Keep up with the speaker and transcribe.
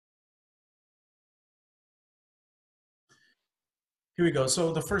Here we go.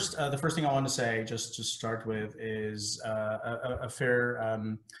 So the first thing I want to say, just to start with, is a fair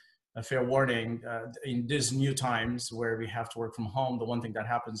warning. In these new times where we have to work from home, the one thing that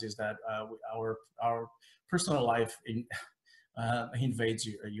happens is that our personal life invades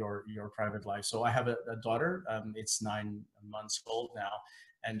your private life. So I have a daughter. It's 9 months old now,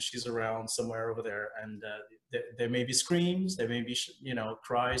 and she's around somewhere over there. And there may be screams, there may be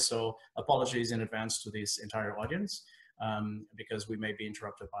cries. So apologies in advance to this entire audience. Because we may be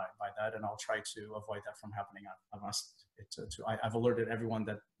interrupted by that, and I'll try to avoid that from happening. I've alerted everyone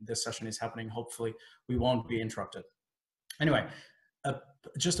that this session is happening. Hopefully we won't be interrupted. Anyway,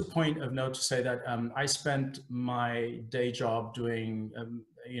 just a point of note to say that I spent my day job doing,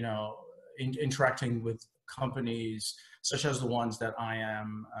 interacting with companies such as the ones that I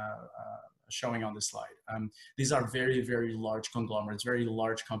am showing on this slide. These are very, very large conglomerates, very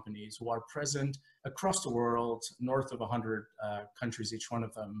large companies who are present across the world, north of 100 countries, each one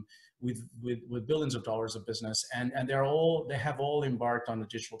of them, with billions of dollars of business, and they have all embarked on the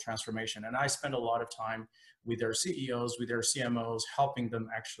digital transformation. And I spend a lot of time with their CEOs, with their CMOs, helping them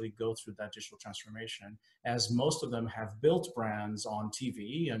actually go through that digital transformation, as most of them have built brands on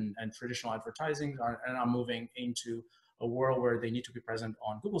TV and traditional advertising, and are moving into a world where they need to be present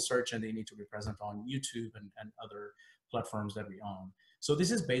on Google search, and they need to be present on YouTube and other platforms that we own. So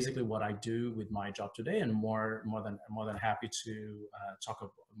this is basically what I do with my job today, and more than happy to talk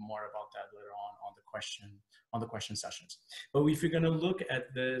more about that later on the question sessions. But if you're going to look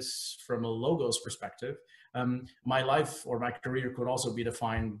at this from a logos perspective, my life or my career could also be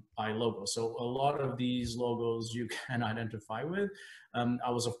defined by logos. So a lot of these logos you can identify with.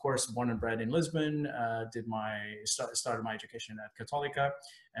 I was, of course, born and bred in Lisbon, started my education at Católica,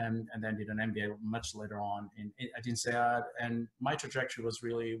 and then did an MBA much later on at INSEAD. And my trajectory was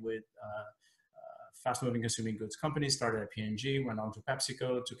really with fast-moving consumer goods companies. Started at P&G, went on to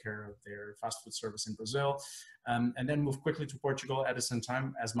PepsiCo, took care of their fast food service in Brazil, and then moved quickly to Portugal at the same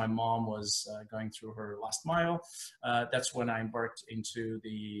time as my mom was going through her last mile. That's when I embarked into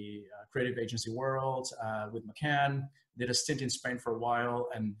the creative agency world with McCann, did a stint in Spain for a while,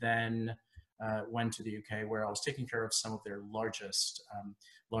 and then went to the UK, where I was taking care of some of their largest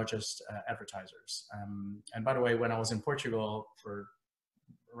advertisers. And by the way, when I was in Portugal for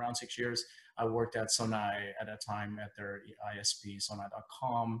around 6 years, I worked at Sonai at that time at their ISP,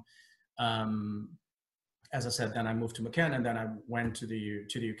 Sonai.com. As I said, then I moved to McCann, and then I went to the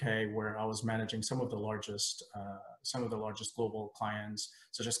UK, where I was managing some of the largest global clients,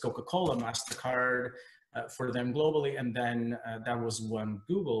 such as Coca-Cola, MasterCard, for them globally. And then that was when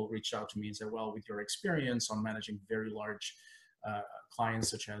Google reached out to me and said, well, with your experience on managing very large clients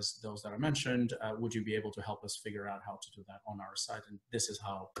such as those that I mentioned, would you be able to help us figure out how to do that on our side? And this is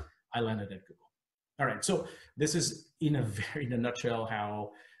how I landed at Google. All right, so this is in a nutshell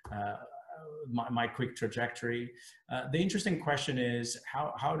how my quick trajectory. The interesting question is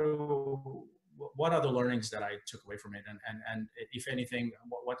what are the learnings that I took away from it, and if anything,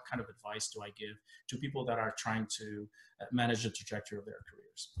 what kind of advice do I give to people that are trying to manage the trajectory of their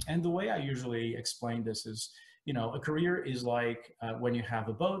careers? And the way I usually explain this is, a career is like when you have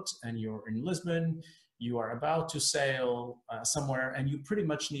a boat and you're in Lisbon, you are about to sail somewhere, and you pretty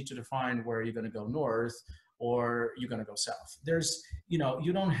much need to define where you're going to go north or you're going to go south. There's, you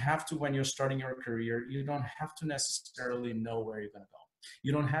don't have to, when you're starting your career, you don't have to necessarily know where you're going to go.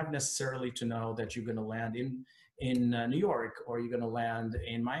 You don't have necessarily to know that you're going to land in New York, or you're going to land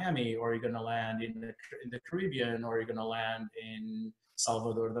in Miami, or you're going to land in the Caribbean, or you're going to land in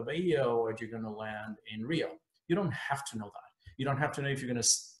Salvador de Bahia, or you're going to land in Rio. You don't have to know that. You don't have to know if you're going to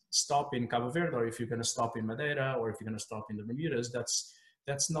stop in Cabo Verde, or if you're going to stop in Madeira, or if you're going to stop in the Bermudas.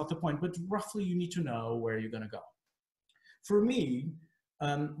 That's not the point, but roughly you need to know where you're going to go. For me,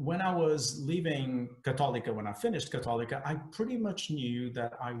 when I was leaving Católica, when I finished Católica, I pretty much knew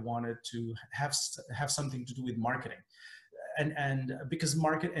that I wanted to have something to do with marketing, and because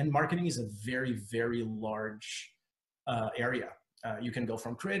marketing is a very, very large area. You can go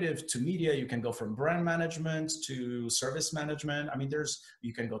from creative to media, you can go from brand management to service management. I mean,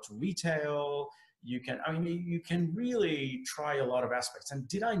 you can go to retail, you can really try a lot of aspects. And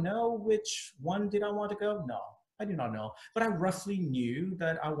did I know which one did I want to go? No, I did not know, but I roughly knew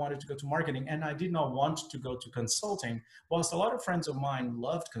that I wanted to go to marketing, and I did not want to go to consulting, whilst a lot of friends of mine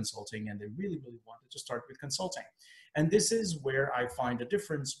loved consulting and they really, really wanted to start with consulting. And this is where I find a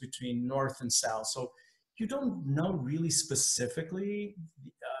difference between North and South. So you don't know really specifically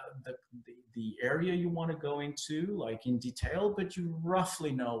the area you want to go into, like in detail, but you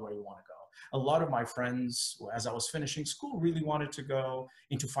roughly know where you want to go. A lot of my friends, as I was finishing school, really wanted to go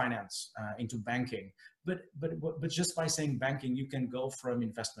into finance, into banking. But just by saying banking, you can go from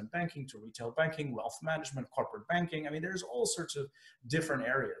investment banking to retail banking, wealth management, corporate banking. I mean, there's all sorts of different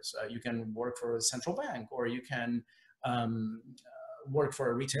areas. You can work for a central bank, or you can work for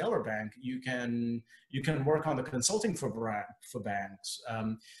a retailer bank. You can work on the consulting for banks.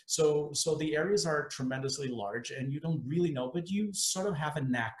 So the areas are tremendously large, and you don't really know, but you sort of have a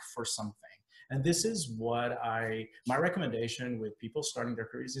knack for something. And this is what my recommendation with people starting their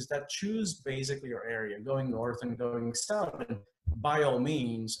careers is that choose basically your area, going north and going south. And by all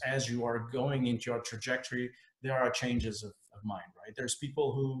means, as you are going into your trajectory, there are changes of mind, right? There's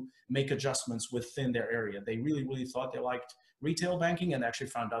people who make adjustments within their area. They really thought they liked retail banking and actually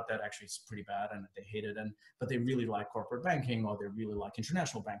found out that actually it's pretty bad and they hate it, but they really like corporate banking, or they really like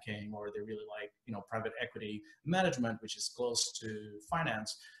international banking, or they really like, you know, private equity management, which is close to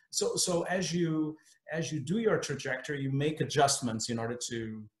finance. So as you do your trajectory, you make adjustments in order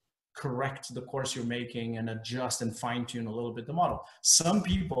to correct the course you're making and adjust and fine tune a little bit the model. Some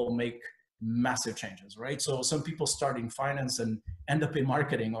people make massive changes, right? So some people start in finance and end up in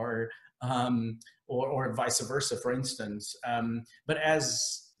marketing, or vice versa, for instance. But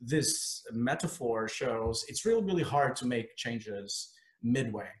as this metaphor shows, it's really hard to make changes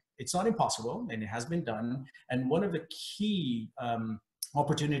midway. It's not impossible, and it has been done. And one of the key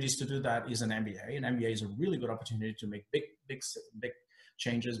opportunities to do that is an MBA. An MBA is a really good opportunity to make big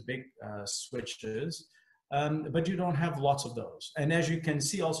changes, big switches. But you don't have lots of those. And as you can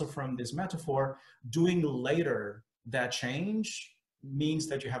see also from this metaphor, doing later that change means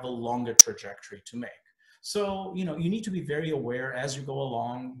that you have a longer trajectory to make. So, you know, you need to be very aware as you go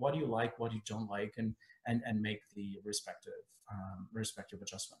along, what do you like, what you don't like, and make the respective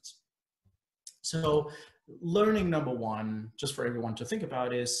adjustments. So learning number one, just for everyone to think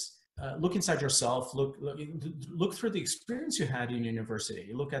about, is look inside yourself, look through the experience you had in university,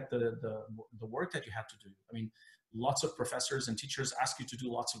 look at the work that you had to do. I mean, lots of professors and teachers ask you to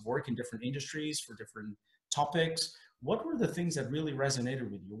do lots of work in different industries for different topics. What were the things that really resonated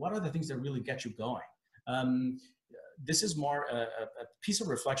with you? What are the things that really get you going? This is more a piece of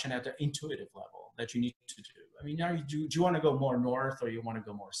reflection at the intuitive level that you need to do. I mean, do you want to go more north, or you want to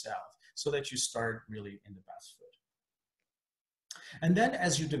go more south, so that you start really in the best foot. And then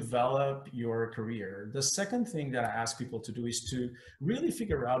as you develop your career, the second thing that I ask people to do is to really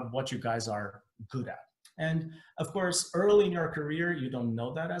figure out what you guys are good at. And of course, early in your career, you don't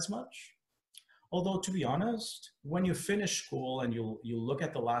know that as much. Although, to be honest, when you finish school and you look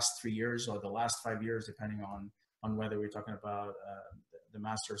at the last 3 years or the last 5 years, depending on whether we're talking about the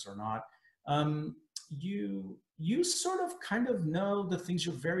master's or not, you sort of kind of know the things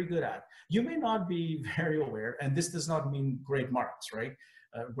you're very good at. You may not be very aware, and this does not mean great marks, right?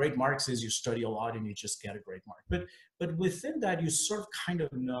 Great marks is you study a lot and you just get a great mark. But within that, you sort of kind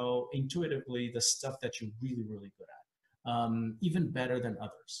of know intuitively the stuff that you're really good at. Even better than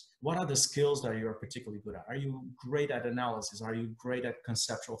others. What are the skills that you're particularly good at? Are you great at analysis? Are you great at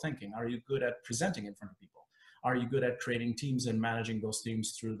conceptual thinking? Are you good at presenting in front of people? Are you good at creating teams and managing those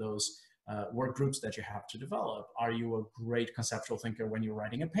teams through those work groups that you have to develop? Are you a great conceptual thinker when you're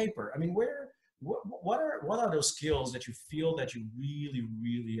writing a paper? I mean, what are those skills that you feel that you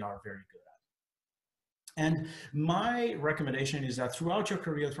really are very good at? And my recommendation is that throughout your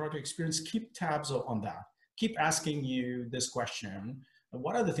career, throughout your experience, keep tabs on that. Keep asking you this question: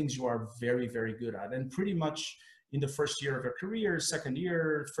 what are the things you are very good at? And pretty much in the first year of your career, second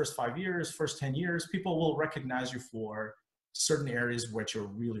year, first 5 years, first 10 years, people will recognize you for certain areas which you're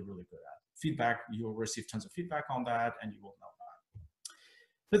really good at. Feedback, you will receive tons of feedback on that, and you will know that.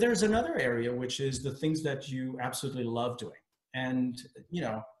 But there's another area, which is the things that you absolutely love doing. And, you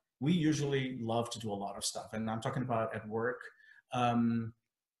know, we usually love to do a lot of stuff, and I'm talking about at work.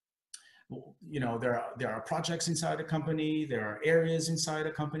 You know, there are projects inside a company, there are areas inside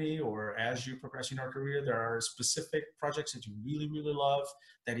a company, or as you progress in your career, there are specific projects that you really love,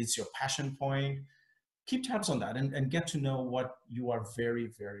 that is your passion point. Keep tabs on that and get to know what you are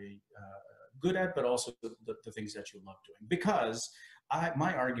very good at, but also the things that you love doing. Because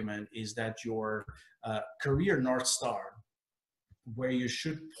my argument is that your career North Star, where you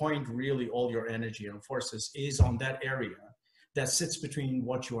should point really all your energy and forces, is on that area that sits between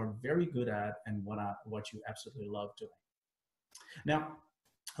what you are very good at and what you absolutely love doing. Now,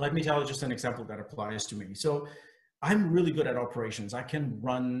 let me tell you just an example that applies to me. So I'm really good at operations. I can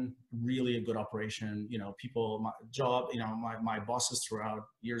run really a good operation. You know, my job, you know, my bosses throughout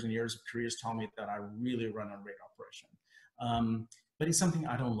years and years of careers tell me that I really run a great operation. But it's something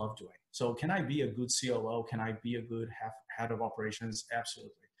I don't love doing. So can I be a good COO? Can I be a good head of operations?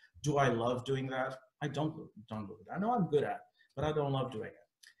 Absolutely. Do I love doing that? I don't love it. I know I'm good at it, but I don't love doing it.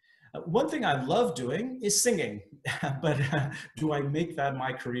 One thing I love doing is singing, but do I make that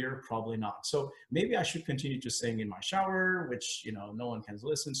my career? Probably not. So maybe I should continue to sing in my shower, which, you know, no one can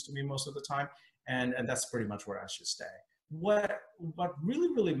listen to me most of the time. And that's pretty much where I should stay. What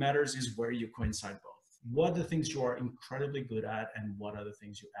really matters is where you coincide both. What are the things you are incredibly good at, and what are the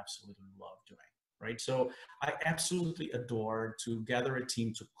things you absolutely love doing, right? So I absolutely adore to gather a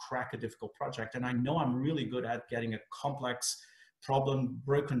team to crack a difficult project. And I know I'm really good at getting a complex problem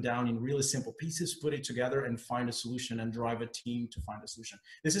broken down in really simple pieces, put it together and find a solution and drive a team to find a solution.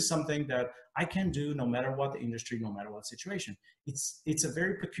 This is something that I can do no matter what the industry, no matter what situation. It's a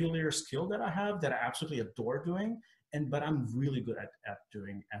very peculiar skill that I have that I absolutely adore doing, but I'm really good at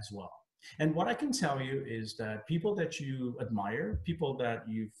doing as well. And what I can tell you is that people that you admire, people that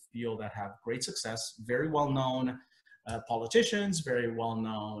you feel that have great success, very well-known politicians, very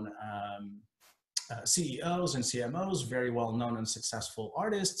well-known CEOs and CMOs, very well-known and successful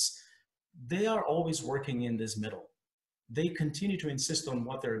artists, they are always working in this middle. They continue to insist on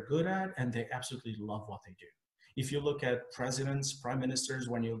what they're good at, and they absolutely love what they do. If you look at presidents, prime ministers,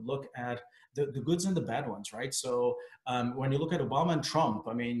 when you look at the goods and the bad ones, right? So when you look at Obama and Trump,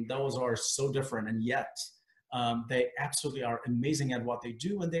 I mean, those are so different, and yet they absolutely are amazing at what they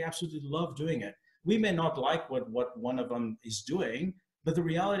do, and they absolutely love doing it. We may not like what one of them is doing, but the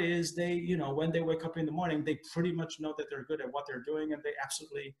reality is they, you know, when they wake up in the morning, they pretty much know that they're good at what they're doing, and they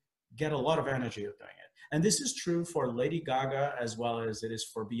absolutely get a lot of energy of doing it. And this is true for Lady Gaga, as well as it is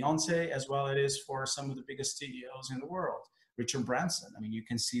for Beyonce, as well as it is for some of the biggest CEOs in the world. Richard Branson, I mean, you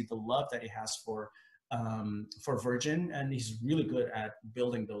can see the love that he has for Virgin, and he's really good at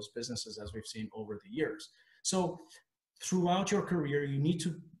building those businesses, as we've seen over the years. So throughout your career, you need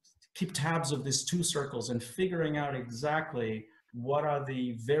to keep tabs of these two circles and figuring out exactly what are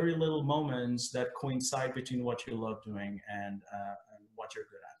the very little moments that coincide between what you love doing and what you're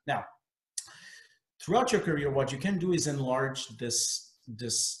good at. Now, throughout your career, what you can do is enlarge this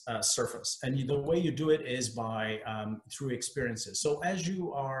surface, and the way you do it is by through experiences. So as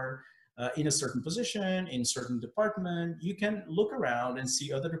you are in a certain position, in a certain department, you can look around and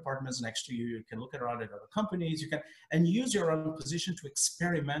see other departments next to you. You can look around at other companies. You can and use your own position to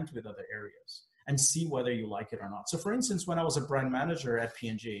experiment with other areas and see whether you like it or not. So for instance, when I was a brand manager at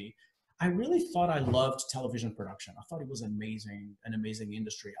P&G, I really thought I loved television production. I thought it was amazing, an amazing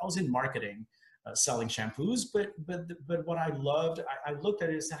industry. I was in marketing, selling shampoos, but what I loved, I looked at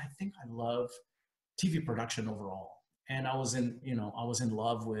it and said, I think I love TV production overall. And I was in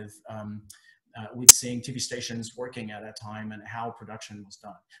love with seeing TV stations working at that time and how production was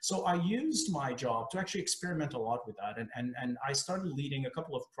done. So I used my job to actually experiment a lot with that. And I started leading a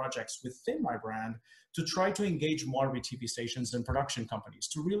couple of projects within my brand to try to engage more with TV stations and production companies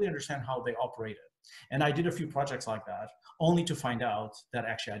to really understand how they operated. And I did a few projects like that, only to find out that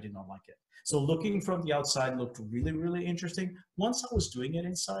actually I did not like it. So looking from the outside looked really interesting. Once I was doing it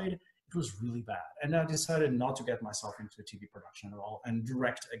inside, it was really bad. And I decided not to get myself into TV production at all and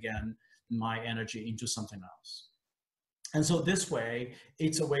direct again my energy into something else. And so this way,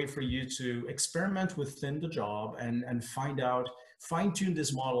 it's a way for you to experiment within the job and find out, fine tune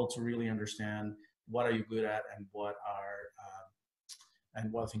this model to really understand what are you good at and what are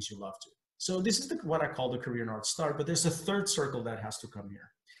things you love to. So this is what I call the career North Star, but there's a third circle that has to come here.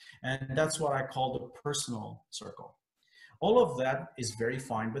 And that's what I call the personal circle. All of that is very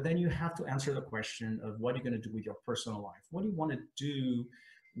fine, but then you have to answer the question of what you're going to do with your personal life. What do you want to do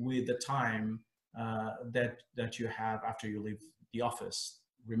with the time that you have after you leave the office?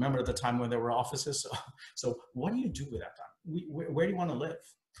 Remember the time when there were offices? So what do you do with that time? Where do you want to live?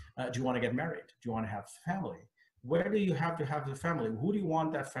 Do you want to get married? Do you want to have family? Where do you have to have the family? Who do you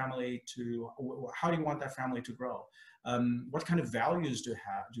want that family to, how do you want that family to grow? What kind of values do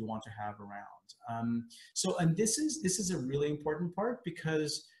you want to have around? And this is a really important part,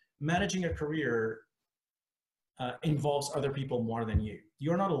 because managing a career involves other people more than you.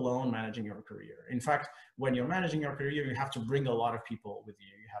 You're not alone managing your career. In fact, when you're managing your career, you have to bring a lot of people with you.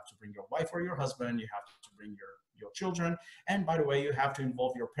 You have to bring your wife or your husband. You have to bring your children. And by the way, you have to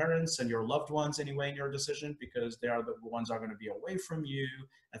involve your parents and your loved ones anyway in your decision, because they are the ones that are going to be away from you,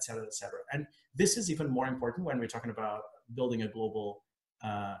 et cetera, et cetera. And this is even more important when we're talking about building a global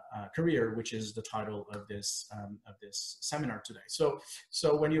career, which is the title of this seminar today. So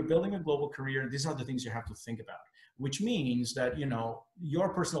when you're building a global career, these are the things you have to think about, which means that, you know, your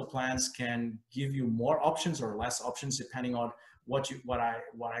personal plans can give you more options or less options depending on what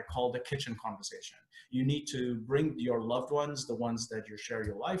I call the kitchen conversation. You need to bring your loved ones, the ones that you share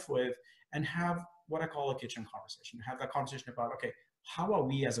your life with, and have what I call a kitchen conversation. Have that conversation about, okay, how are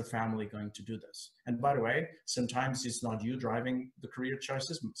we as a family going to do this? And by the way, sometimes it's not you driving the career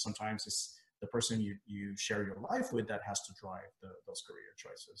choices. Sometimes it's the person you share your life with that has to drive those career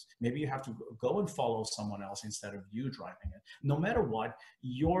choices. Maybe you have to go and follow someone else instead of you driving it. No matter what,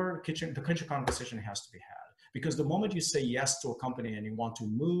 the kitchen conversation has to be had. Because the moment you say yes to a company and you want to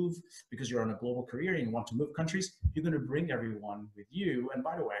move, because you're on a global career and you want to move countries, you're going to bring everyone with you. And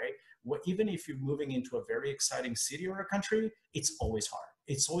by the way, even if you're moving into a very exciting city or a country, it's always hard.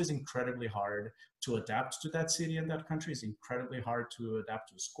 It's always incredibly hard to adapt to that city and that country. It's incredibly hard to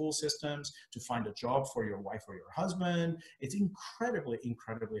adapt to school systems, to find a job for your wife or your husband. It's incredibly,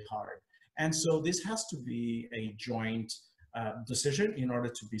 incredibly hard. And so this has to be a joint decision in order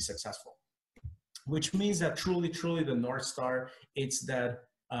to be successful. Which means that truly, truly the North Star, it's that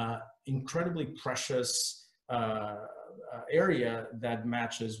incredibly precious area that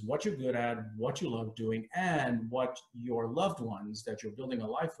matches what you're good at, what you love doing, and what your loved ones that you're building a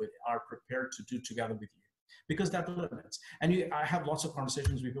life with are prepared to do together with you. Because that limits. And I have lots of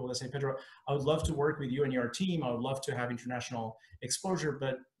conversations with people that say, Pedro, I would love to work with you and your team. I would love to have international exposure,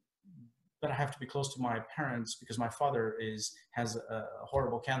 but I have to be close to my parents because my father has a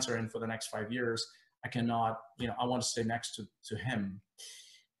horrible cancer, and for the next 5 years, I cannot, I want to stay next to him.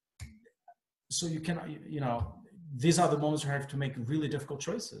 So you cannot, these are the moments where you have to make really difficult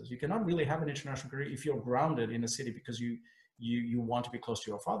choices. You cannot really have an international career if you're grounded in a city because you want to be close to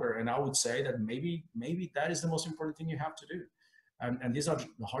your father. And I would say that maybe that is the most important thing you have to do. And these are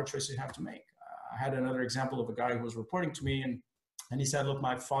the hard choices you have to make. I had another example of a guy who was reporting to me, and he said, look,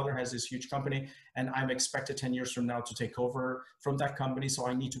 my father has this huge company and I'm expected 10 years from now to take over from that company. So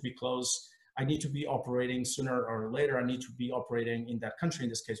I need to be close. I need to be operating sooner or later. I need to be operating in that country. In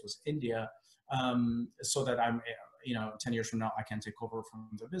this case was India. So that I'm, 10 years from now, I can take over from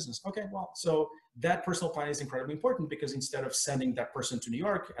the business. Okay, well, so that personal plan is incredibly important because instead of sending that person to New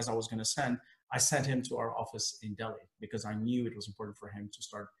York, as I was going to send, I sent him to our office in Delhi because I knew it was important for him to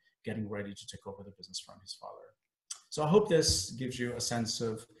start getting ready to take over the business from his father. So I hope this gives you a sense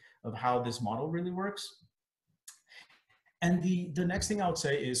of how this model really works. And the next thing I would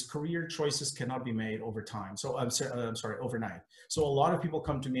say is career choices cannot be made over time. So I'm sorry, overnight. So a lot of people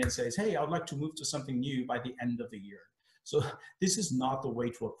come to me and say, hey, I would like to move to something new by the end of the year. So this is not the way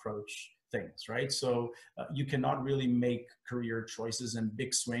to approach things, right? So you cannot really make career choices and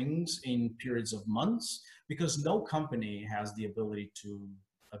big swings in periods of months because no company has the ability to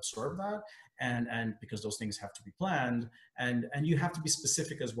absorb that. And because those things have to be planned, and you have to be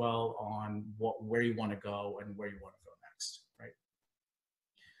specific as well on where you want to go and where you want to go next, right?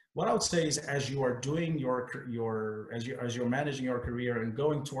 What I would say is, as you are doing as you're managing your career and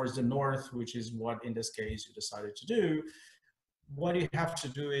going towards the north, which is what in this case you decided to do, what you have to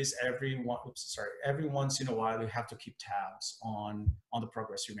do is every once in a while you have to keep tabs on the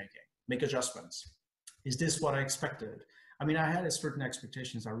progress you're making, make adjustments. Is this what I expected? I mean, I had certain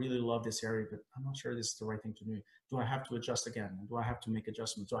expectations. I really love this area, but I'm not sure this is the right thing to do. Do I have to adjust again? Do I have to make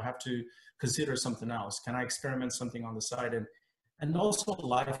adjustments? Do I have to consider something else? Can I experiment something on the side? And also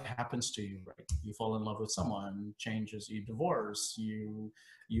life happens to you, right? You fall in love with someone, changes, you divorce, you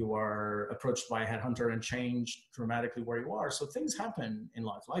are approached by a headhunter and change dramatically where you are. So things happen in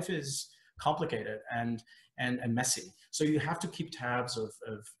life. Life is complicated and messy. So you have to keep tabs of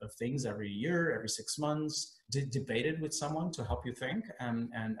things every year, every 6 months, debate it with someone to help you think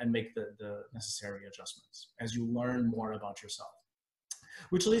and make the necessary adjustments as you learn more about yourself.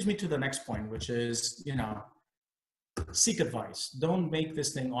 Which leads me to the next point, which is, seek advice. Don't make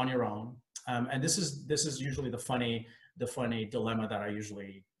this thing on your own. And this is usually the funny dilemma that I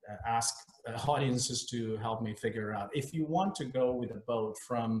usually ask audiences to help me figure out. If you want to go with a boat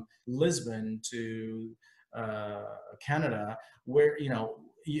from Lisbon to Canada, where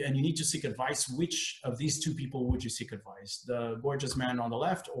and you need to seek advice, which of these two people would you seek advice? The gorgeous man on the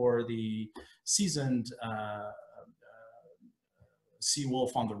left or the seasoned sea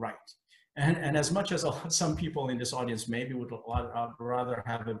wolf on the right? And as much as some people in this audience maybe would rather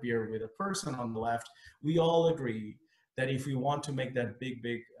have a beer with a person on the left, we all agree that if we want to make that big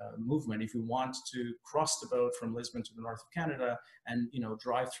movement, if we want to cross the boat from Lisbon to the north of Canada and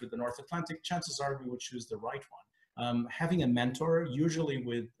drive through the North Atlantic, chances are we would choose the right one. Having a mentor, usually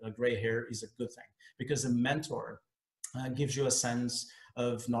with gray hair, is a good thing because a mentor gives you a sense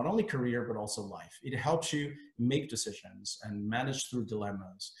of not only career but also life. It helps you make decisions and manage through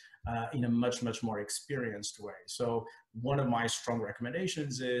dilemmas in a much more experienced way. So one of my strong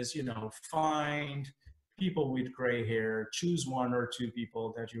recommendations is find people with gray hair, choose 1 or 2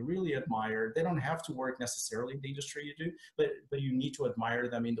 people that you really admire. They don't have to work necessarily in the industry you do, but you need to admire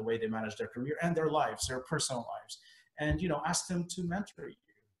them in the way they manage their career and their lives, their personal lives. and, ask them to mentor you.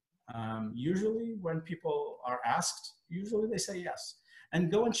 Usually when people are asked, usually they say yes. And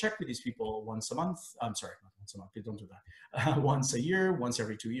go and check with these people once a month. I'm sorry, not once a month, don't do that. Once a year, once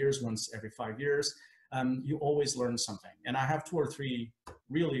every 2 years, once every 5 years. You always learn something. And I have 2 or 3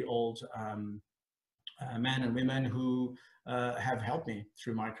 really old men and women who have helped me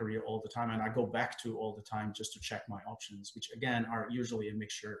through my career all the time. And I go back to all the time just to check my options, which again are usually a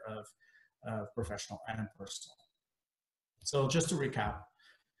mixture of professional and personal. So just to recap,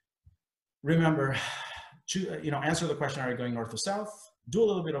 remember, answer the question, are you going north or south? Do a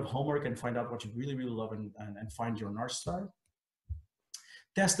little bit of homework and find out what you really, really love and find your North Star.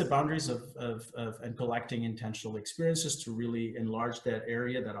 Test the boundaries of and collecting intentional experiences to really enlarge that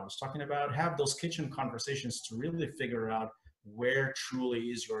area that I was talking about. Have those kitchen conversations to really figure out where truly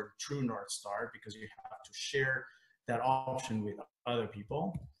is your true North Star, because you have to share that option with other people.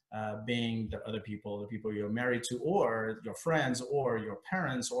 Being the other people, the people you're married to, or your friends, or your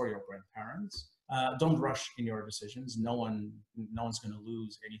parents, or your grandparents. Don't rush in your decisions. No one's going to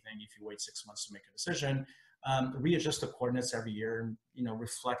lose anything if you wait 6 months to make a decision. Readjust the coordinates every year.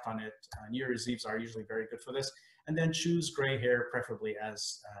 Reflect on it. New Year's Eves are usually very good for this. And then choose gray hair, preferably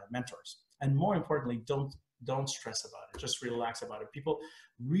as mentors. And more importantly, don't stress about it. Just relax about it. People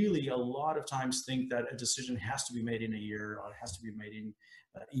really a lot of times think that a decision has to be made in a year, or it has to be made in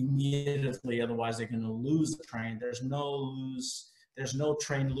immediately, otherwise they're going to lose the train. There's no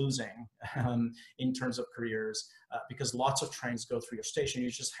train losing in terms of careers, because lots of trains go through your station.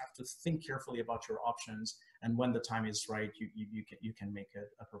 You just have to think carefully about your options, and when the time is right, you can make it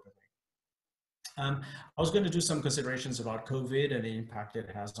appropriately. I was going to do some considerations about COVID and the impact it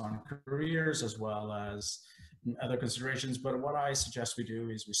has on careers, as well as other considerations. But what I suggest we do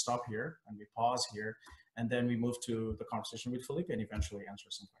is we stop here and we pause here, and then we move to the conversation with Filipe and eventually answer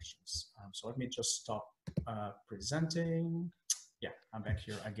some questions. So let me just stop presenting. Yeah, I'm back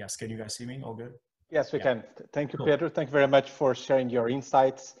here, I guess. Can you guys see me? All good? Yes, we can. Thank you, cool. Pedro. Thank you very much for sharing your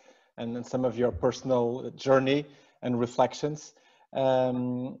insights and some of your personal journey and reflections.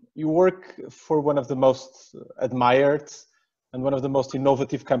 You work for one of the most admired and one of the most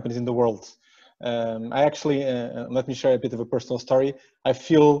innovative companies in the world. I actually, let me share a bit of a personal story. I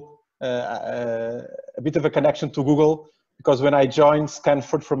feel a bit of a connection to Google, because when I joined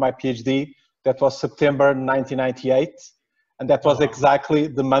Stanford for my PhD, that was September 1998. And that was exactly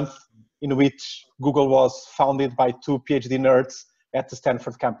the month in which Google was founded by 2 PhD nerds at the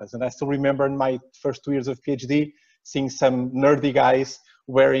Stanford campus. And I still remember in my first 2 years of PhD, seeing some nerdy guys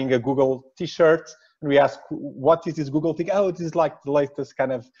wearing a Google t-shirt. And we asked, what is this Google thing? Oh, it is like the latest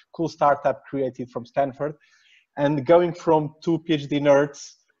kind of cool startup created from Stanford. And going from 2 PhD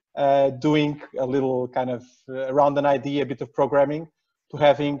nerds doing a little kind of around an idea, a bit of programming, to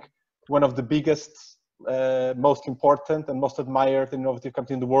having one of the biggest, most important and most admired innovative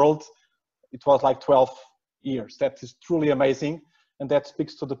company in the world. It was like 12 years. That is truly amazing. And that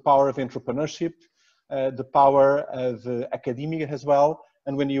speaks to the power of entrepreneurship, the power of academia as well.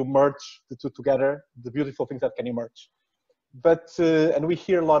 And when you merge the two together, the beautiful things that can emerge. But, and we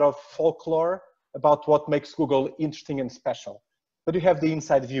hear a lot of folklore about what makes Google interesting and special. But you have the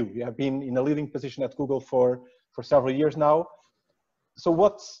inside view. You have been in a leading position at Google for several years now. So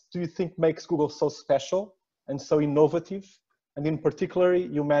what do you think makes Google so special and so innovative? And in particular,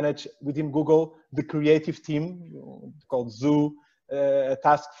 you manage within Google the creative team called Zoo, a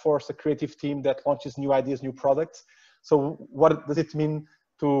task force, a creative team that launches new ideas, new products. So what does it mean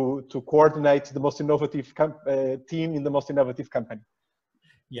to coordinate the most innovative team in the most innovative company?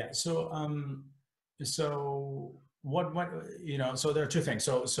 Yeah, so so there are 2 things.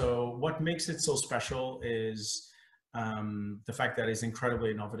 So what makes it so special is the fact that it's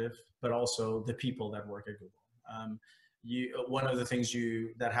incredibly innovative, but also the people that work at Google. One of the things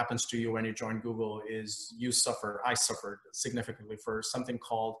that happens to you when you join Google is I suffered significantly for something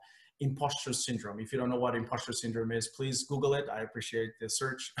called imposter syndrome. If you don't know what imposter syndrome is, please Google it. I appreciate the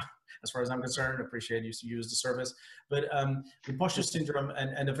search. As far as I'm concerned, I appreciate you use the service. But imposter syndrome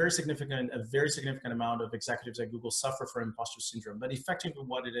and a very significant amount of executives at Google suffer from imposter syndrome. But effectively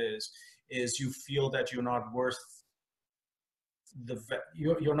what it is you feel that you're not worth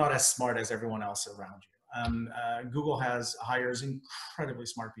you're not as smart as everyone else around you. Google hires incredibly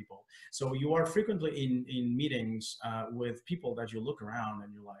smart people. So you are frequently in meetings with people that you look around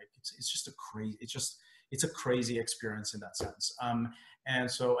and you're like, it's a crazy experience in that sense. And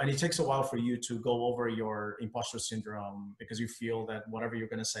it takes a while for you to go over your imposter syndrome, because you feel that whatever you're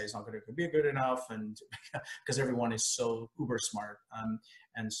going to say is not going to be good enough, and because everyone is so uber smart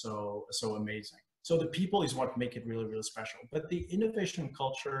and so amazing. So the people is what make it really, really special. But the innovation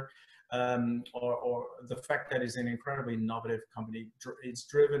culture or the fact that it's an incredibly innovative company, it's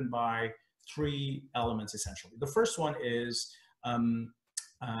driven by three elements essentially. The first one is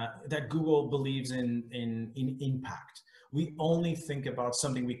that Google believes in impact. We only think about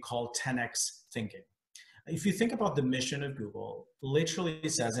something we call 10x thinking. If you think about the mission of Google, literally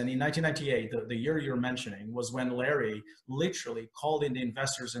it says, and in 1998, the year you're mentioning was when Larry literally called in the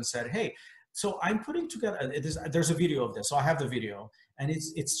investors and said, hey, so I'm putting together, there's a video of this, so I have the video, and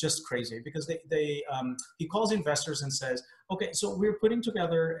it's just crazy because he calls investors and says, okay, so we're putting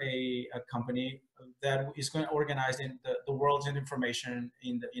together a company that is going to organize the world's information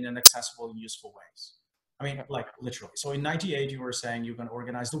in an accessible and useful ways. I mean, like literally. So in 98, you were saying you're going to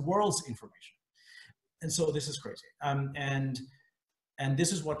organize the world's information. And so this is crazy. And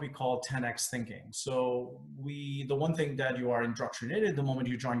this is what we call 10x thinking. So the one thing that you are indoctrinated the moment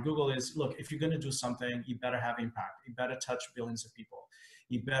you join Google is, look, if you're going to do something, you better have impact. You better touch billions of people.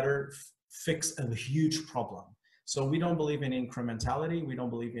 You better fix a huge problem. So we don't believe in incrementality. We don't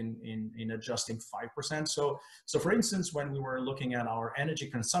believe in adjusting 5%. So for instance, when we were looking at our energy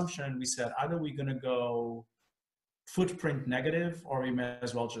consumption, we said, either we're going to go footprint negative, or we may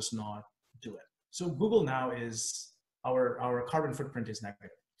as well just not do it. So Google now is, our carbon footprint is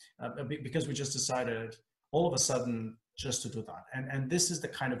negative because we just decided all of a sudden just to do that. And this is the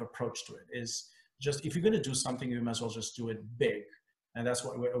kind of approach to it, is just, if you're going to do something, you might as well just do it big. And that's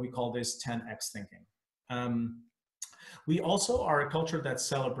what we call this 10x thinking. We also are a culture that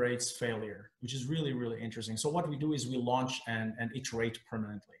celebrates failure, which is really, really interesting. So what we do is we launch and iterate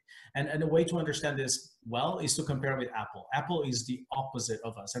permanently. And a way to understand this well is to compare with Apple. Apple is the opposite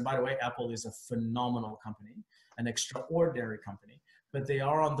of us. And by the way, Apple is a phenomenal company, an extraordinary company, but they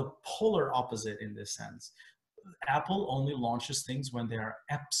are on the polar opposite in this sense. Apple only launches things when they are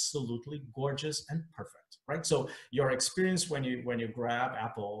absolutely gorgeous and perfect, right? So your experience when you grab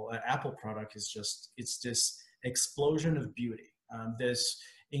Apple product is just, it's this explosion of beauty, this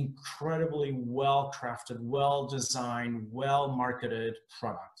incredibly well-crafted, well-designed, well-marketed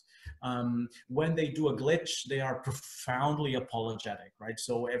product. When they do a glitch, they are profoundly apologetic, right?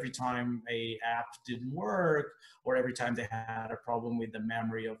 So every time a app didn't work, or every time they had a problem with the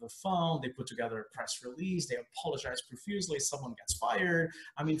memory of the phone, they put together a press release, they apologize profusely, someone gets fired.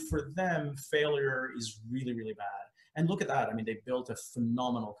 I mean, for them, failure is really, really bad. And look at that. I mean, they built a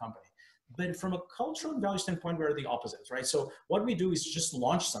phenomenal company. But from a cultural and value standpoint, we're the opposites, right? So what we do is just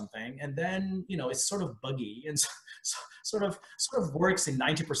launch something, and then, you know, it's sort of buggy and sort of works in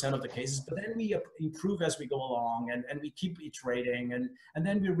 90% of the cases, but then we improve as we go along, and we keep iterating, and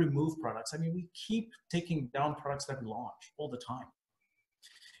then we remove products. I mean, we keep taking down products that we launch all the time.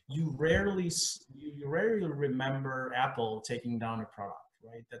 You rarely remember Apple taking down a product,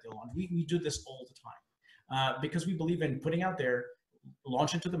 right, that they launch. We do this all the time because we believe in putting out there,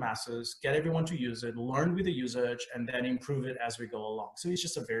 launch it to the masses, get everyone to use it, learn with the usage, and then improve it as we go along. So it's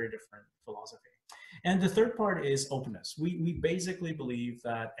just a very different philosophy. And the third part is openness. We basically believe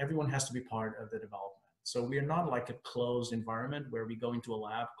that everyone has to be part of the development. So we are not like a closed environment where we go into a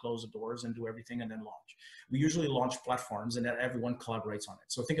lab, close the doors, and do everything and then launch. We usually launch platforms and that everyone collaborates on it.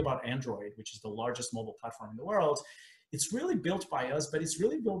 So think about Android, which is the largest mobile platform in the world. It's really built by us, but it's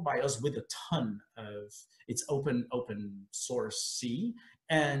really built by us with a ton of, it's open source C,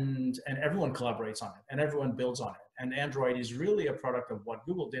 and everyone collaborates on it, and everyone builds on it. And Android is really a product of what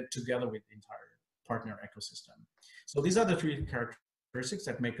Google did together with the entire partner ecosystem. So these are the three characteristics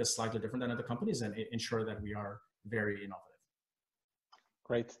that make us slightly different than other companies and ensure that we are very innovative.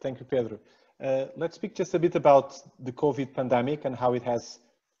 Great, thank you, Pedro. Let's speak just a bit about the COVID pandemic and how it has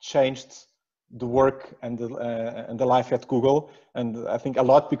changed the work and the life at Google, and I think a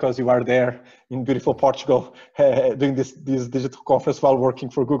lot because you are there in beautiful Portugal doing this digital conference while working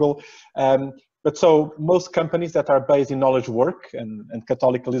for Google. But so most companies that are based in knowledge work, and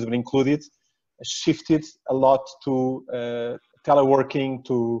CATÓLICA-LISBON included, shifted a lot to teleworking,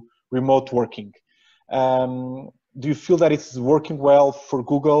 to remote working. Do you feel that it's working well for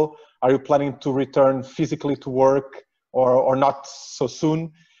Google? Are you planning to return physically to work or not so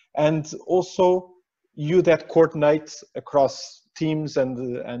soon? And also, you that coordinate across teams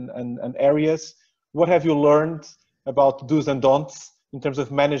and areas, what have you learned about do's and don'ts in terms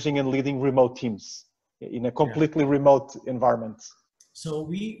of managing and leading remote teams in a completely remote environment? So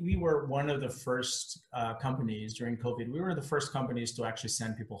we were one of the first companies during COVID. We were the first companies to actually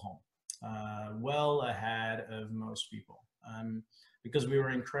send people home, well ahead of most people, because we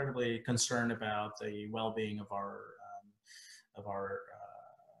were incredibly concerned about the well-being of our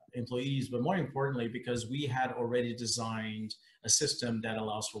employees, but more importantly, because we had already designed a system that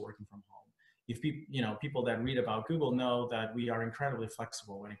allows for working from home. if people, people that read about Google know that we are incredibly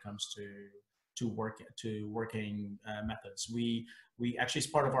flexible when it comes to working methods. We actually, it's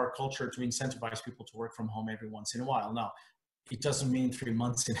part of our culture to incentivize people to work from home every once in a while. Now, it doesn't mean 3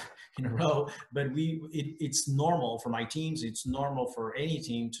 months in a row, but it's normal for my teams. It's normal for any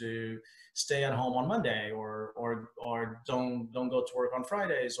team to stay at home on Monday, or don't go to work on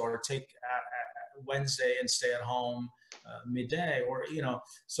Fridays, or take Wednesday and stay at home midday, or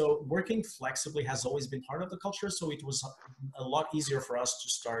so working flexibly has always been part of the culture. So it was a lot easier for us to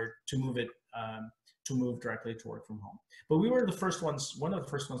start to move it to move directly to work from home. But we were the first ones, one of the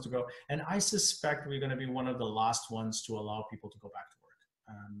first ones to go, and I suspect we're going to be one of the last ones to allow people to go back to work,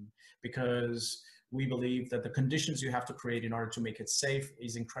 because we believe that the conditions you have to create in order to make it safe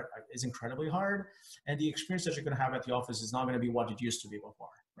is incredibly hard, and the experience that you're going to have at the office is not going to be what it used to be before,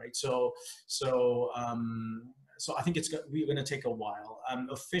 right? So I think we're going to take a while.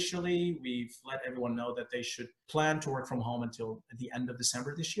 Officially, we've let everyone know that they should plan to work from home until the end of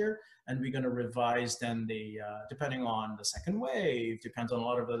December this year. And we're going to revise then depending on the second wave, depends on a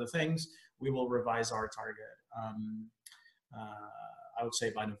lot of other things, we will revise our target, I would say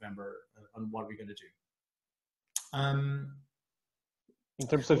by November, on what we're going to do. In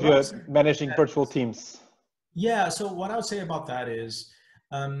terms of your managing virtual teams. Yeah, so what I would say about that is,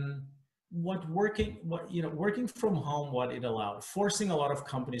 working from home, what it allowed, forcing a lot of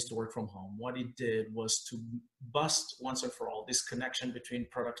companies to work from home, what it did was to bust once and for all this connection between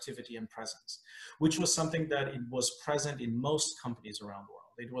productivity and presence, which was something that it was present in most companies around the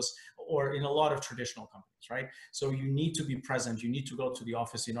world. It was, or in a lot of traditional companies, right? So you need to be present, you need to go to the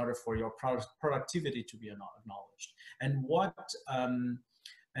office in order for your productivity to be acknowledged. And what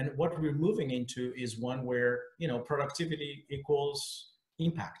we're moving into is one where, productivity equals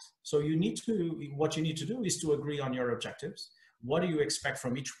impact. So what you need to do is to agree on your objectives. What do you expect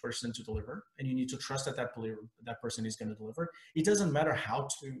from each person to deliver? And you need to trust that person is going to deliver. It doesn't matter how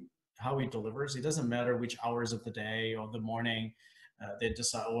he delivers. It doesn't matter which hours of the day or the morning they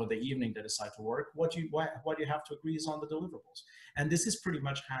decide, or the evening they decide to work. What you have to agree is on the deliverables. And this is pretty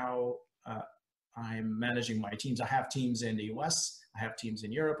much how I'm managing my teams. I have teams in the US, I have teams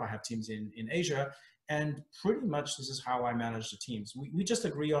in Europe, I have teams in Asia. And pretty much this is how I manage the teams. We just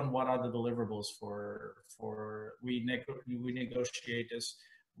agree on what are the deliverables we negotiate this.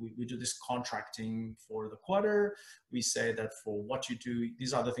 We do this contracting for the quarter. We say that for what you do,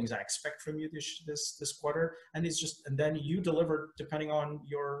 these are the things I expect from you this quarter. And and then you deliver depending on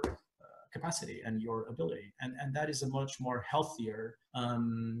your capacity and your ability. And that is a much more healthier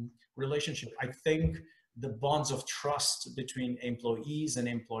relationship. I think the bonds of trust between employees and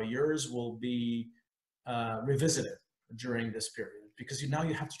employers will be revisited during this period, because now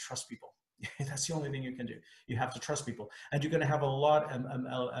you have to trust people. That's the only thing you can do. You have to trust people, and you're going to have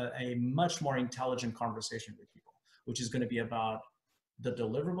a much more intelligent conversation with people, which is going to be about the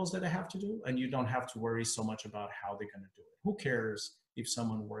deliverables that they have to do, and you don't have to worry so much about how they're going to do it. Who cares if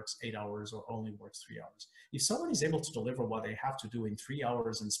someone works 8 hours or only works 3 hours? If someone is able to deliver what they have to do in 3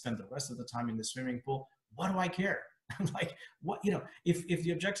 hours and spend the rest of the time in the swimming pool, what do I care? Like, what, if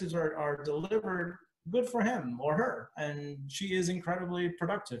the objectives are delivered, good for him or her, and she is incredibly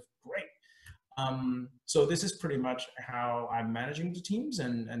productive, great. So this is pretty much how I'm managing the teams,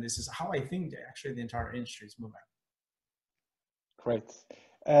 and this is how I think actually the entire industry is moving. Great.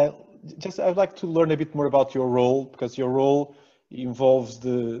 I'd like to learn a bit more about your role, because your role involves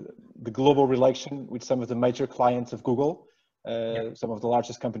the global relation with some of the major clients of Google, some of the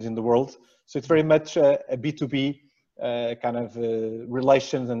largest companies in the world. So it's very much a B2B kind of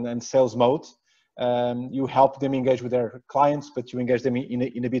relations and sales mode. You help them engage with their clients, but you engage them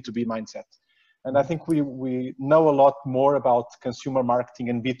in a B2B mindset. And I think we know a lot more about consumer marketing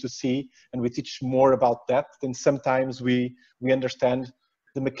and B2C, and we teach more about that than sometimes we understand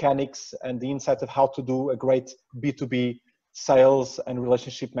the mechanics and the insight of how to do a great B2B sales and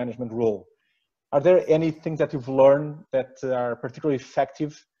relationship management role. Are there any things that you've learned that are particularly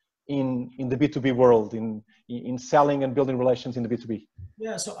effective in the B2B world, in selling and building relations in the B2B?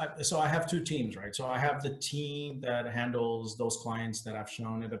 Yeah, so I have two teams, right? So I have the team that handles those clients that I've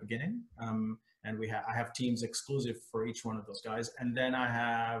shown at the beginning. And I have teams exclusive for each one of those guys. And then I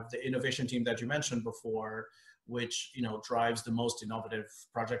have the innovation team that you mentioned before, which drives the most innovative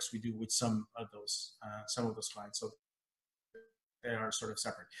projects we do with some of those clients. So they are sort of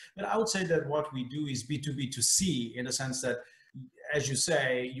separate. But I would say that what we do is B2B2C, in the sense that, as you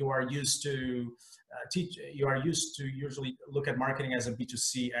say, you are used to usually look at marketing as a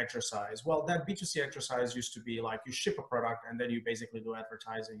B2C exercise. Well, that B2C exercise used to be like you ship a product and then you basically do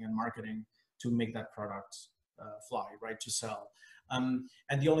advertising and marketing to make that product fly, right, to sell.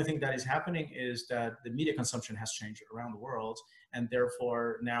 And the only thing that is happening is that the media consumption has changed around the world. And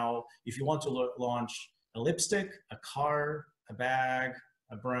therefore now, if you want to launch a lipstick, a car, a bag,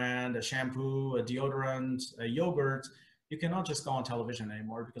 a brand, a shampoo, a deodorant, a yogurt, you cannot just go on television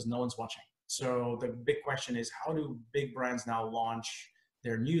anymore because no one's watching. So the big question is, how do big brands now launch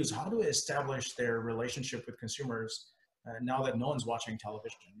their news? How do they establish their relationship with consumers now that no one's watching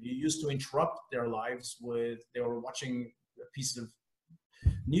television? You used to interrupt their lives with, they were watching a piece of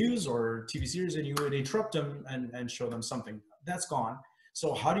news or TV series and you would interrupt them and show them something. That's gone.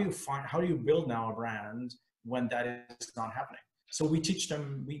 So how do you build now a brand when that is not happening? So we teach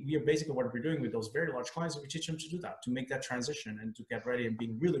them, we are basically what we're doing with those very large clients, we teach them to do that, to make that transition and to get ready and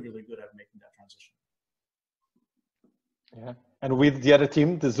being really, really good at making that transition. Yeah. And with the other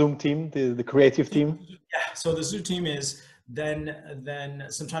team, the Zoom team, the creative team? Yeah, so the Zoom team is then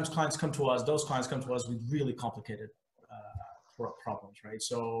sometimes clients come to us, those clients come to us with really complicated problems, right?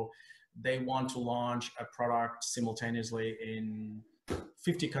 So they want to launch a product simultaneously in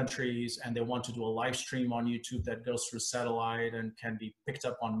 50 countries and they want to do a live stream on YouTube that goes through satellite and can be picked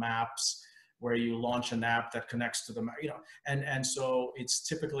up on maps where you launch an app that connects to the map, you know, and so it's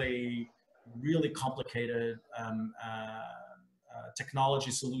typically really complicated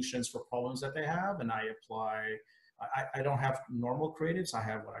technology solutions for problems that they have. And I don't have normal creatives. I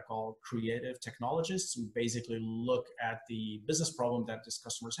have what I call creative technologists who basically look at the business problem that these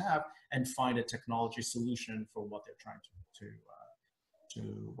customers have and find a technology solution for what they're trying to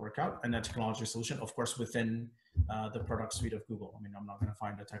work out. And that technology solution, of course, within the product suite of Google. I mean, I'm not going to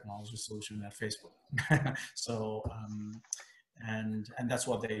find a technology solution at Facebook. So, and that's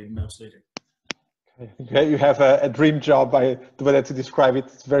what they mostly do. Okay, you have a dream job. The way that to describe it,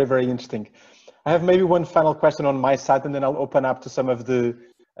 it's very, very interesting. I have maybe one final question on my side, and then I'll open up to some of the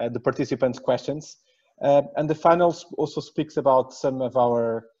participants' questions. And the final also speaks about some of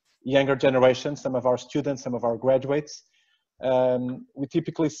our younger generation, some of our students, some of our graduates. We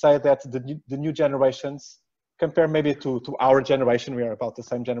typically say that the new generations, compared maybe to our generation, we are about the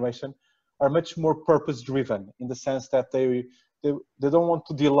same generation, are much more purpose-driven in the sense that they don't want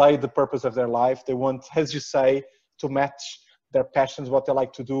to delay the purpose of their life. They want, as you say, to match their passions, what they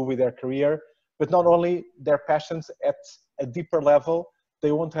like to do with their career, but not only their passions at a deeper level,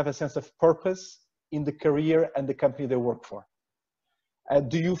 they want to have a sense of purpose in the career and the company they work for.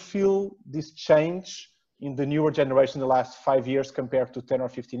 Do you feel this change in the newer generation in the last 5 years compared to 10 or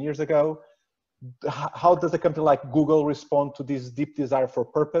 15 years ago? How does a company like Google respond to this deep desire for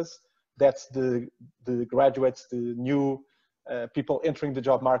purpose? That's the graduates, the new people entering the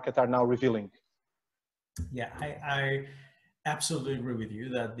job market are now revealing. Yeah, I absolutely agree with you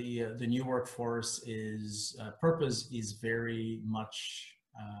that the new workforce is purpose is very much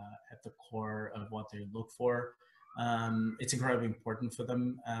at the core of what they look for. It's incredibly important for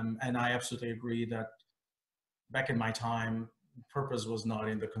them, and I absolutely agree that back in my time, purpose was not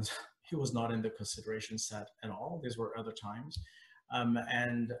in the consideration set at all. These were other times,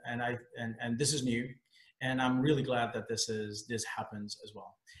 and this is new. And I'm really glad that this happens as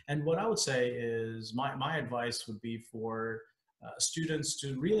well. And what I would say is my advice would be for students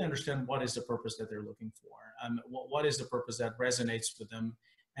to really understand what is the purpose that they're looking for. What is the purpose that resonates with them,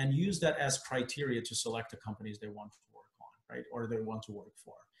 and use that as criteria to select the companies they want to work on, right? Or they want to work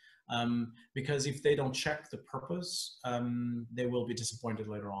for. Because if they don't check the purpose, they will be disappointed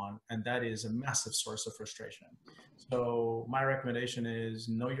later on. And that is a massive source of frustration. So my recommendation is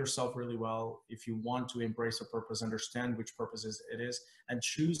know yourself really well. If you want to embrace a purpose, understand which purposes it is, and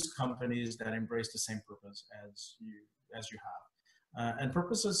choose companies that embrace the same purpose as you have. And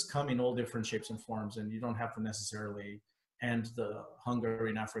purposes come in all different shapes and forms, and you don't have to necessarily end the hunger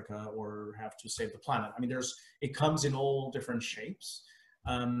in Africa or have to save the planet. I mean, it comes in all different shapes.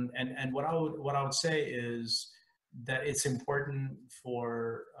 And what I would say is that it's important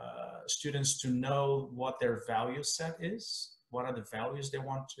for students to know what their value set is, what are the values they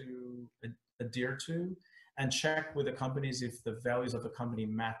want to adhere to, and check with the companies if the values of the company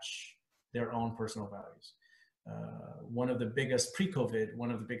match their own personal values. One of the biggest pre-COVID,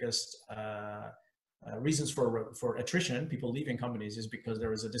 one of the biggest reasons for attrition, people leaving companies, is because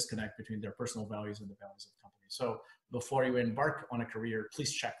there is a disconnect between their personal values and the values of the company. So before you embark on a career,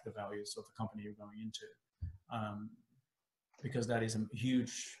 please check the values of the company you're going into, because that is a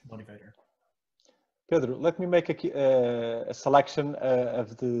huge motivator. Pedro, let me make a selection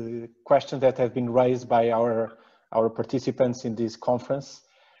of the questions that have been raised by our participants in this conference.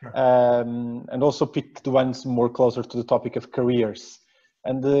 Sure. And also pick the ones more closer to the topic of careers.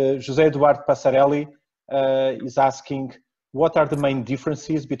 And José Eduardo Passarelli is asking, what are the main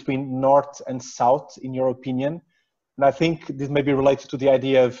differences between North and South, in your opinion? And I think this may be related to the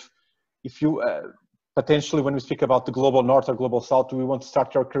idea of, if you potentially, when we speak about the global north or global south, do we want to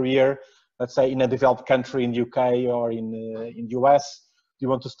start your career, let's say, in a developed country in the UK or in the US? Do you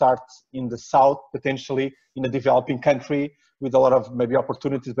want to start in the south, potentially in a developing country with a lot of maybe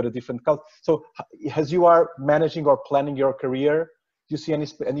opportunities, but a different culture? So as you are managing or planning your career, do you see any,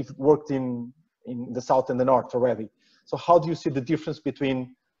 and you've worked in the south and the north already. So how do you see the difference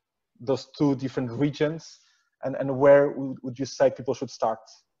between those two different regions, and where would you say people should start?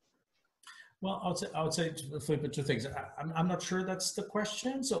 Well, I would say, Filipe, two things. I'm not sure that's the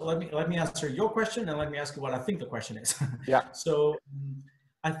question. So let me answer your question, and let me ask you what I think the question is. Yeah. So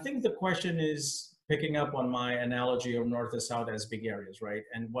I think the question is picking up on my analogy of north and south as big areas, right?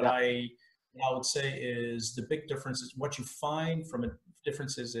 And what I would say is the big difference is what you find from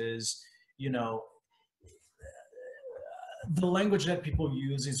differences is, you know, the language that people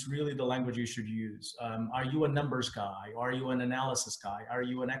use is really the language you should use. Are you a numbers guy? Are you an analysis guy? Are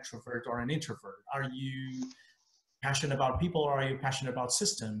you an extrovert or an introvert? Are you passionate about people, or are you passionate about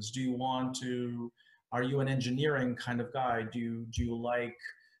systems? Do you want to, are you an engineering kind of guy? Do you like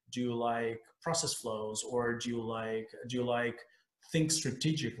process flows, or do you like think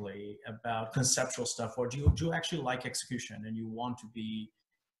strategically about conceptual stuff, or do you actually like execution and you want to be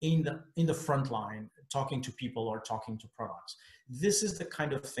in the front line, talking to people or talking to products? This is the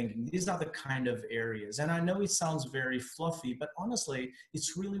kind of thinking. These are the kind of areas. And I know it sounds very fluffy, but honestly,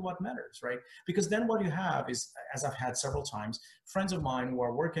 it's really what matters, right? Because then what you have is, as I've had several times, friends of mine who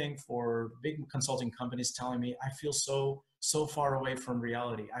are working for big consulting companies telling me, I feel so far away from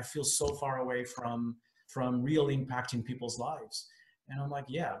reality. I feel so far away from real impact in people's lives. And I'm like,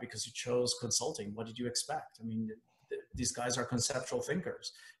 yeah, because you chose consulting. What did you expect? I mean, these guys are conceptual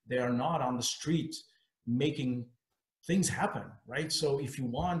thinkers. They are not on the street making things happen, right? So if you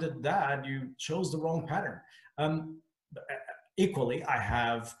wanted that, you chose the wrong pattern. Equally, I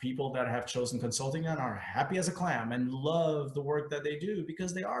have people that have chosen consulting and are happy as a clam and love the work that they do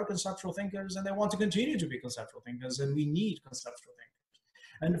because they are conceptual thinkers and they want to continue to be conceptual thinkers, and we need conceptual thinkers,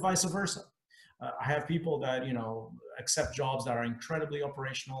 and vice versa. I have people that, you know, accept jobs that are incredibly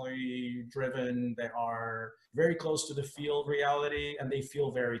operationally driven. They are very close to the field reality, and they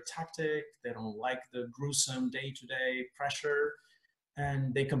feel very tactic. They don't like the gruesome day-to-day pressure,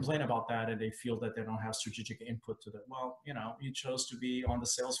 and they complain about that, and they feel that they don't have strategic input to that. Well, you know, you chose to be on the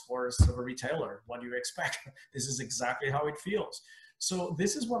sales force of a retailer. What do you expect? This is exactly how it feels. So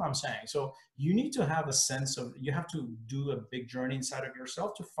this is what I'm saying. So you need to have a sense of, you have to do a big journey inside of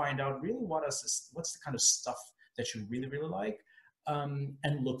yourself to find out really what's the kind of stuff that you really, really like,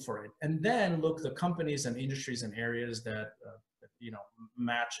 and look for it. And then look the companies and industries and areas that, you know,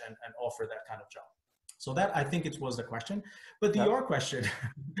 match and offer that kind of job. So that, I think it was the question. But your question,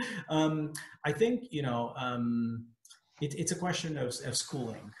 I think, you know, it's a question of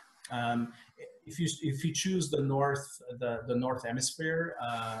schooling. If you choose the North Hemisphere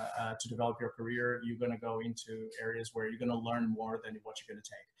to develop your career, you're going to go into areas where you're going to learn more than what you're going to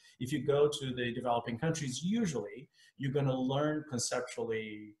take. If you go to the developing countries, usually you're going to learn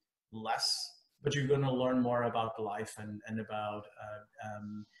conceptually less, but you're going to learn more about life and about.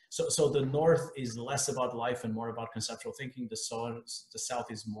 So the North is less about life and more about conceptual thinking. The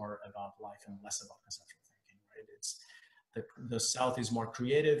South is more about life and less about conceptual thinking, right? It's the South is more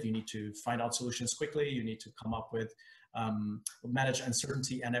creative. You need to find out solutions quickly. You need to come up with, manage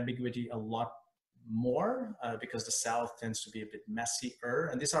uncertainty and ambiguity a lot more because the South tends to be a bit messier.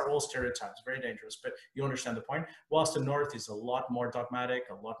 And these are all stereotypes, very dangerous, but you understand the point. Whilst the North is a lot more dogmatic,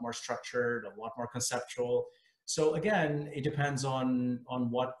 a lot more structured, a lot more conceptual. So again, it depends on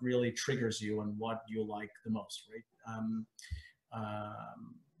what really triggers you and what you like the most, right?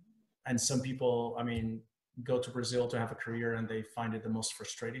 And some people, I mean, go to Brazil to have a career and they find it the most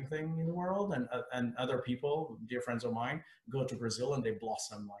frustrating thing in the world. And other people, dear friends of mine, go to Brazil and they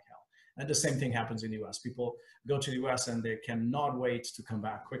blossom like hell. And the same thing happens in the US. People go to the US and they cannot wait to come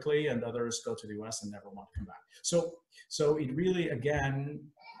back quickly, and others go to the US and never want to come back. So it really,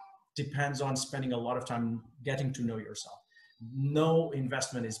 again, depends on spending a lot of time getting to know yourself. No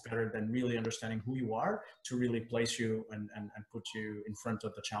investment is better than really understanding who you are to really place you and put you in front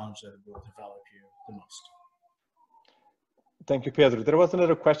of the challenge that will develop you the most. Thank you, Pedro. There was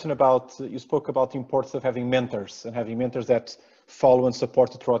another question about, you spoke about the importance of having mentors and having mentors that follow and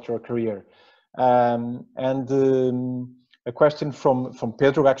support you throughout your career. A question from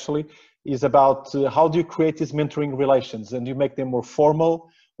Pedro actually is about how do you create these mentoring relations, and do you make them more formal,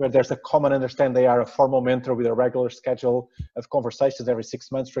 where there's a common understanding they are a formal mentor with a regular schedule of conversations every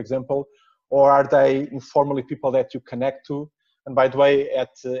 6 months, for example, or are they informally people that you connect to And by the way,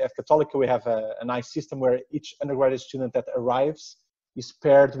 at Católica, we have a nice system where each undergraduate student that arrives is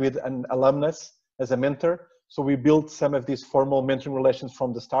paired with an alumnus as a mentor. So we build some of these formal mentoring relations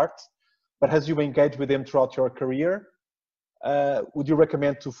from the start. But as you engage with them throughout your career, would you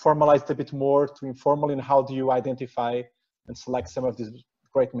recommend to formalize it a bit more, to informal, and how do you identify and select some of these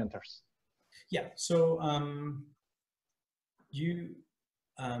great mentors? Yeah, so you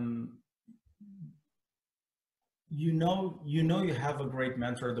know you have a great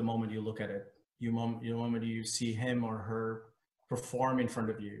mentor the moment you look at it. The moment you see him or her perform in front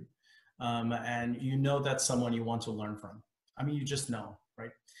of you, and you know that's someone you want to learn from. I mean, you just know,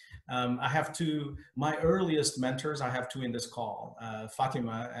 right? I have two, my earliest mentors, I have two in this call.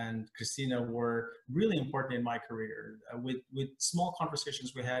 Fatima and Christina were really important in my career. With small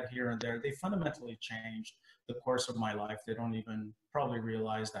conversations we had here and there, they fundamentally changed the course of my life. They don't even probably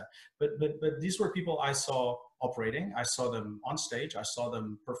realize that. But these were people I saw operating. I saw them on stage. I saw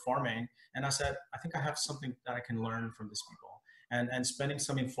them performing. And I said, I think I have something that I can learn from these people. And spending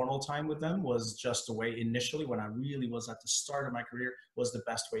some informal time with them was just a way initially, when I really was at the start of my career, was the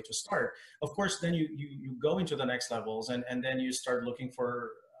best way to start. Of course, then you go into the next levels, and then you start looking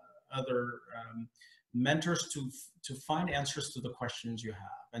for other mentors to find answers to the questions you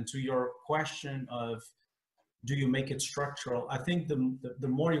have. And to your question of, do you make it structural? I think the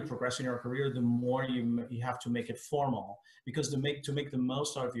more you progress in your career, the more you have to make it formal, because to make the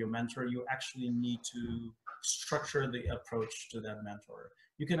most out of your mentor, you actually need to structure the approach to that mentor.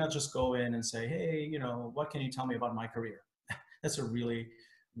 You cannot just go in and say, hey, you know, what can you tell me about my career? That's a really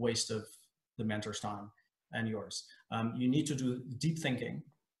waste of the mentor's time and yours. You need to do deep thinking.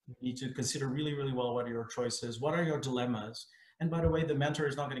 You need to consider really, really well what are your choices, what are your dilemmas. And by the way, the mentor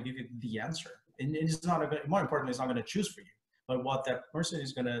is not going to give you the answer. And it's not, more importantly, it's not going to choose for you. But what that person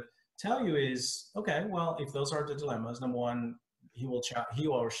is going to tell you is, okay, well, if those are the dilemmas, number one, he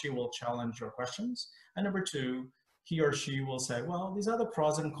or she will challenge your questions. And number two, he or she will say, well, these are the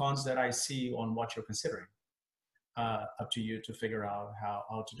pros and cons that I see on what you're considering. Up to you to figure out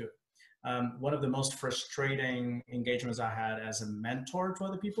how to do it. One of the most frustrating engagements I had as a mentor to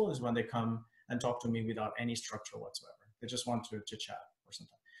other people is when they come and talk to me without any structure whatsoever. They just want to chat or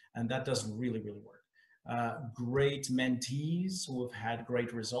something. And that doesn't really, really work. Great mentees who have had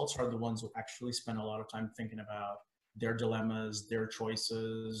great results are the ones who actually spend a lot of time thinking about their dilemmas, their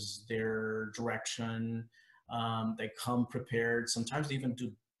choices, their direction. They come prepared. Sometimes they even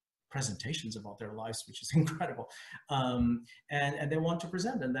do presentations about their lives, which is incredible. And they want to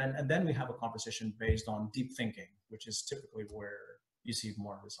present. And then we have a conversation based on deep thinking, which is typically where you see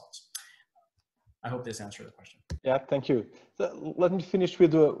more results. I hope this answered the question. Yeah, thank you. So let me finish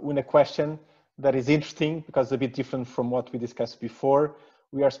with a question that is interesting, because it's a bit different from what we discussed before.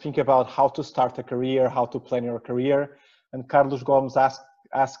 We are speaking about how to start a career, how to plan your career. And Carlos Gomes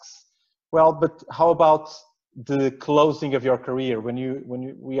asks, well, but how about the closing of your career?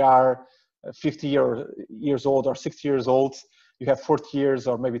 We are 50 years old or 60 years old, you have 40 years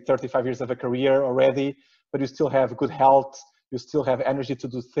or maybe 35 years of a career already, but you still have good health, you still have energy to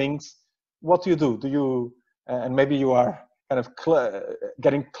do things. What do? Do you, and maybe you are kind of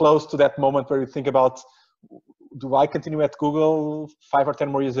getting close to that moment where you think about, do I continue at Google 5 or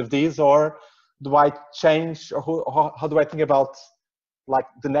 10 more years of these, or do I change, or how do I think about like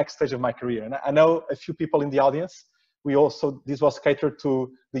the next stage of my career? And I know a few people in the audience. This was catered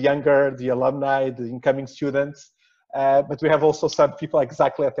to the younger, the alumni, the incoming students, but we have also some people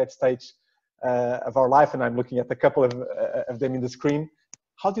exactly at that stage of our life, and I'm looking at a couple of them in the screen.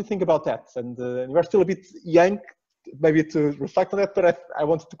 How do you think about that? And you are still a bit young, maybe to reflect on that, but I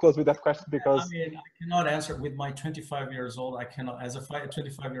wanted to close with that question because... I mean, I cannot answer with my 25 years old. I cannot, as a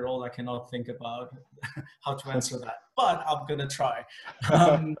 25-year-old, I cannot think about how to answer that, but I'm going to try.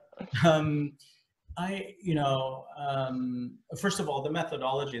 First of all, the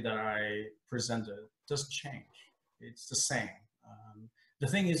methodology that I presented doesn't change. It's the same. The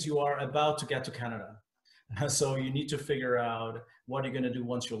thing is, you are about to get to Canada. So you need to figure out what you're going to do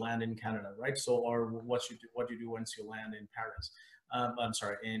once you land in Canada, right? So, or what you do once you land in Paris.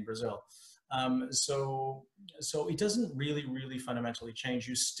 In Brazil. So it doesn't really fundamentally change.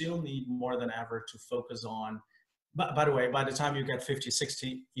 You still need more than ever to focus on. But by the way, by the time you get 50,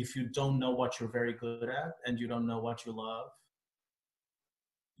 60, if you don't know what you're very good at and you don't know what you love,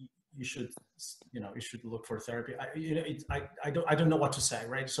 you should look for therapy. I don't know what to say,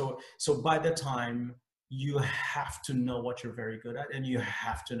 right? So by the time, you have to know what you're very good at, and you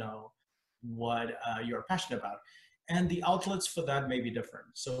have to know what you're passionate about. And the outlets for that may be different.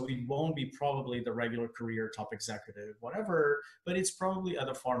 So it won't be probably the regular career, top executive, whatever, but it's probably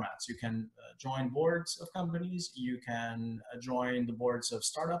other formats. You can join boards of companies, you can join the boards of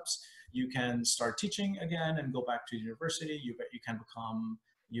startups, you can start teaching again and go back to university, you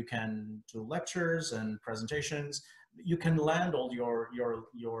can do lectures and presentations, you can land all your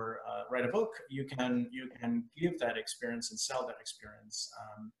write a book, you can give that experience and sell that experience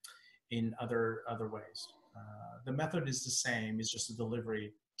in other ways. The method is the same, it's just the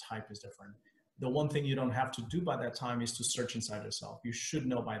delivery type is different. The one thing you don't have to do by that time is to search inside yourself. You should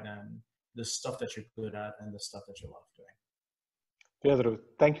know by then the stuff that you're good at and the stuff that you love doing. Pedro,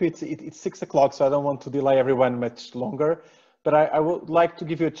 thank you. It's 6 o'clock, so I don't want to delay everyone much longer, but I would like to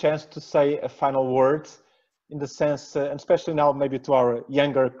give you a chance to say a final word in the sense, and especially now maybe to our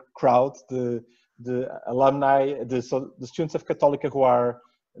younger crowd, the alumni, the students of Católica who are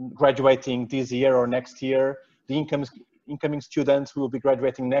graduating this year or next year, the incoming students who will be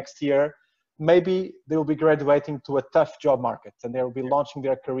graduating next year. Maybe they will be graduating to a tough job market and they will be launching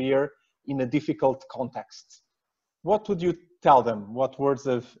their career in a difficult context. What would you tell them? What words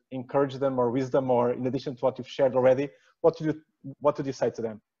of encouragement them or wisdom, or in addition to what you've shared already, what would you say to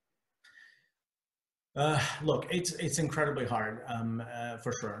them? Look, it's incredibly hard,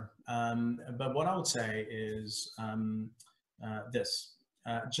 for sure. But what I would say is this.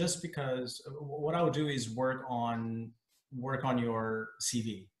 Just because what I would do is work on your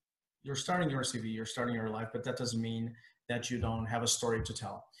CV. You're starting your CV, you're starting your life, but that doesn't mean that you don't have a story to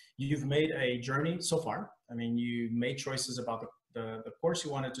tell. You've made a journey so far. I mean, you made choices about the course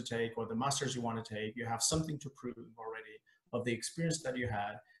you wanted to take or the master's you want to take. You have something to prove already of the experience that you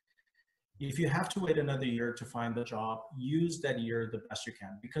had. If you have to wait another year to find the job, use that year the best you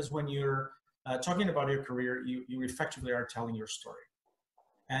can. Because when you're talking about your career, you effectively are telling your story.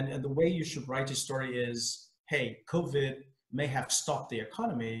 And the way you should write a story is, hey, COVID may have stopped the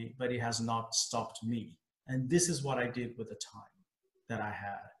economy, but it has not stopped me. And this is what I did with the time that I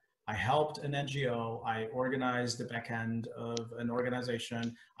had. I helped an NGO. I organized the back end of an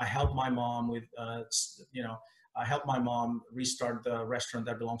organization. I helped my mom with, I helped my mom restart the restaurant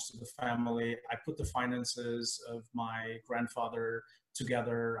that belongs to the family. I put the finances of my grandfather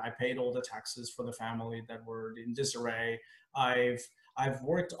together. I paid all the taxes for the family that were in disarray. I've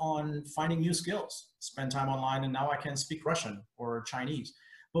worked on finding new skills, spent time online, and now I can speak Russian or Chinese.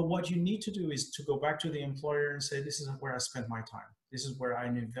 But what you need to do is to go back to the employer and say, this is where I spent my time. This is where I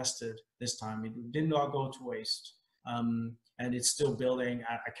invested this time. It did not go to waste. And it's still building.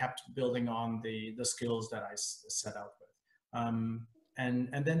 I kept building on the skills that I set out with.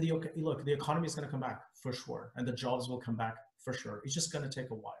 And then the economy is going to come back for sure. And the jobs will come back for sure. It's just going to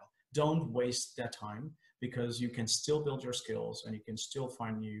take a while. Don't waste that time, because you can still build your skills and you can still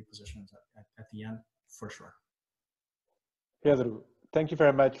find new positions at the end, for sure. Pedro, thank you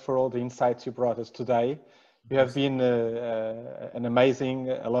very much for all the insights you brought us today. You have been an amazing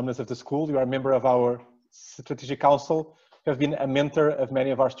alumnus of the school. You are a member of our Strategic Council. You have been a mentor of many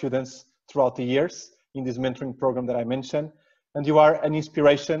of our students throughout the years in this mentoring program that I mentioned. And you are an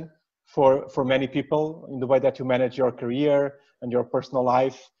inspiration for many people in the way that you manage your career and your personal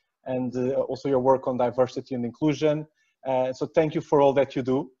life, and also your work on diversity and inclusion. So thank you for all that you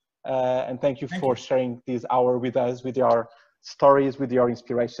do. And thank you for sharing this hour with us, with your stories, with your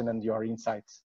inspiration and your insights.